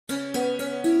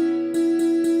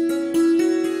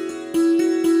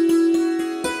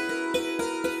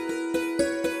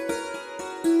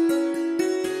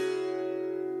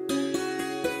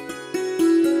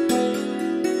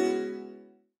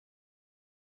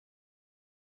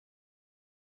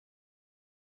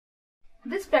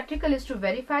This practical is to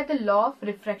verify the law of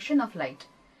refraction of light.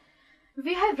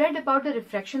 We have read about the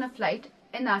refraction of light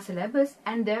in our syllabus,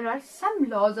 and there are some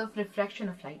laws of refraction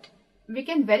of light. We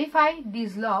can verify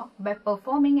these laws by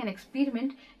performing an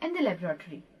experiment in the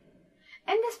laboratory.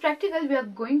 In this practical, we are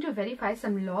going to verify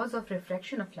some laws of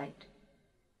refraction of light.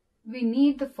 We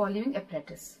need the following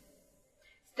apparatus: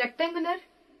 rectangular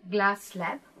glass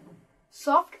slab,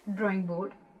 soft drawing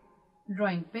board,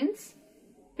 drawing pins,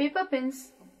 paper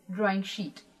pins, drawing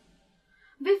sheet.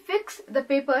 We fix the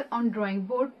paper on drawing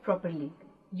board properly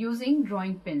using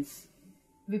drawing pins.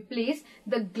 We place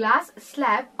the glass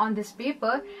slab on this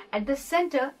paper at the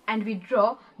center and we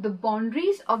draw the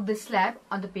boundaries of the slab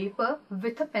on the paper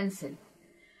with a pencil.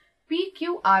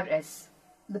 PQRS.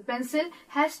 The pencil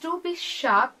has to be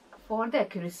sharp for the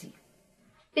accuracy.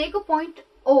 Take a point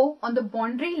O on the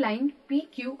boundary line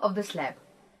PQ of the slab.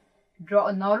 Draw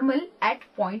a normal at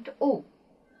point O.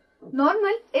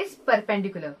 Normal is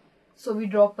perpendicular, so we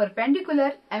draw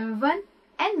perpendicular M1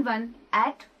 N1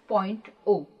 at point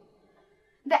O.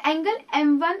 The angle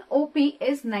M1OP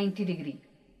is 90 degree.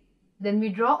 Then we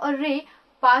draw a ray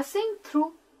passing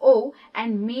through O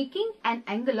and making an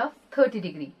angle of 30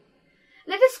 degree.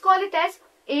 Let us call it as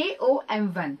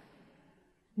AOM1.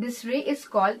 This ray is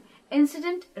called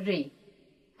incident ray,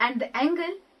 and the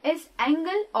angle is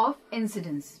angle of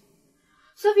incidence.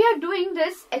 So we are doing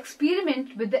this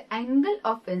experiment with the angle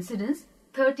of incidence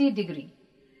 30 degree.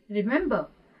 Remember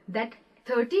that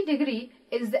 30 degree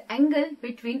is the angle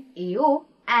between AO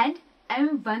and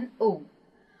M1O.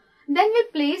 Then we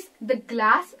place the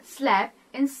glass slab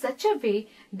in such a way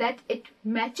that it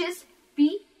matches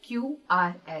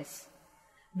PQRS.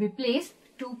 We place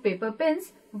two paper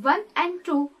pins 1 and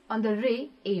 2 on the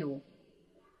ray AO.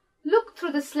 Look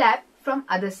through the slab from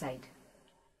other side.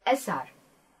 SR.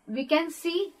 We can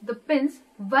see the pins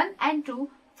 1 and 2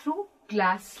 through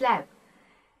glass slab.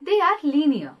 They are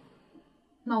linear.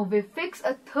 Now we fix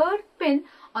a third pin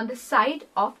on the side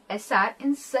of SR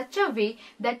in such a way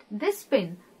that this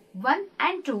pin 1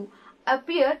 and 2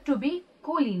 appear to be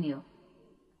collinear.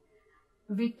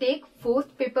 We take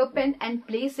fourth paper pin and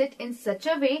place it in such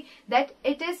a way that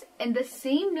it is in the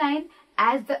same line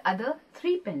as the other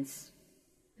three pins.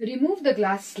 Remove the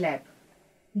glass slab.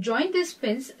 Join these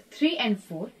pins 3 and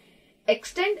 4.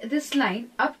 Extend this line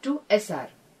up to SR.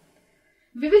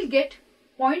 We will get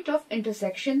point of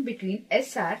intersection between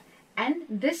SR and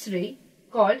this ray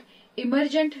called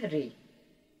emergent ray.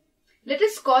 Let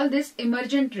us call this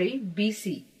emergent ray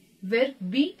BC, where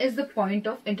B is the point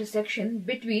of intersection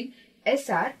between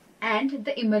SR and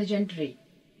the emergent ray.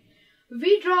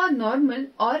 We draw a normal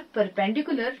or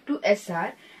perpendicular to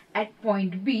SR at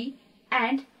point B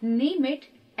and name it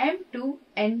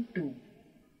M2N2.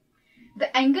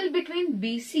 The angle between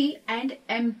BC and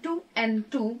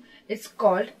M2N2 is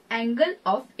called angle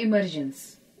of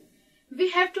emergence. We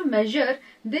have to measure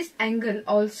this angle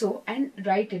also and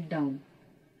write it down.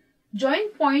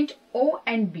 Join point O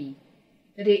and B.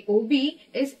 Ray OB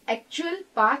is actual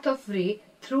path of ray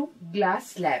through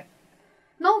glass slab.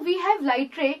 Now we have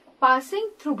light ray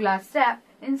passing through glass slab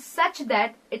in such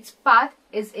that its path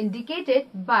is indicated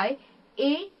by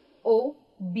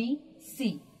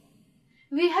AOBC.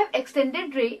 We have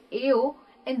extended ray AO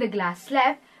in the glass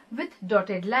slab with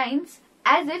dotted lines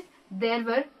as if there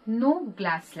were no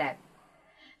glass slab.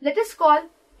 Let us call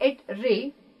it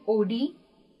ray OD,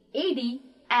 AD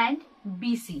and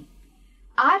BC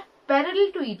are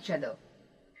parallel to each other.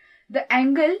 The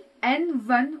angle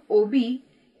N1OB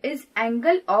is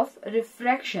angle of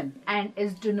refraction and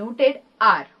is denoted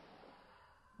R.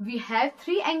 We have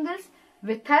three angles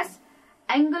with us: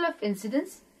 angle of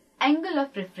incidence, angle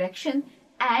of refraction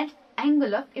and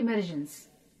angle of emergence.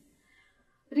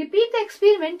 Repeat the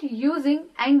experiment using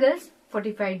angles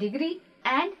 45 degree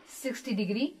and 60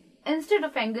 degree instead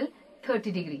of angle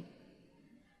 30 degree.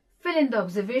 Fill in the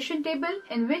observation table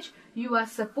in which you are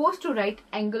supposed to write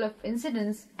angle of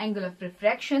incidence, angle of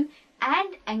refraction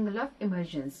and angle of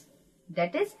emergence,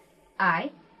 that is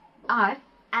I, R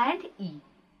and E.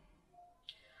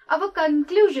 Our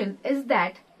conclusion is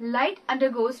that light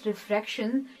undergoes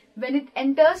refraction when it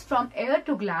enters from air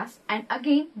to glass and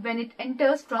again when it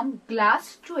enters from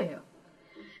glass to air.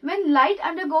 When light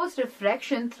undergoes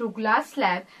refraction through glass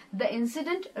slab, the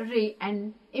incident ray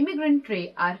and emergent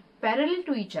ray are parallel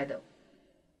to each other.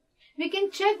 We can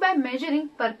check by measuring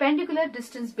perpendicular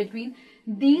distance between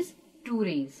these two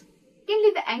rays.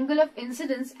 Secondly, the angle of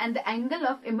incidence and the angle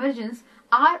of emergence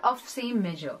are of same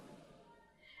measure.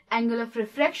 Angle of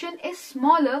refraction is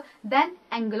smaller than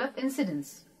angle of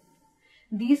incidence.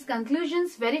 These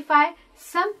conclusions verify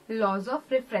some laws of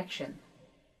refraction.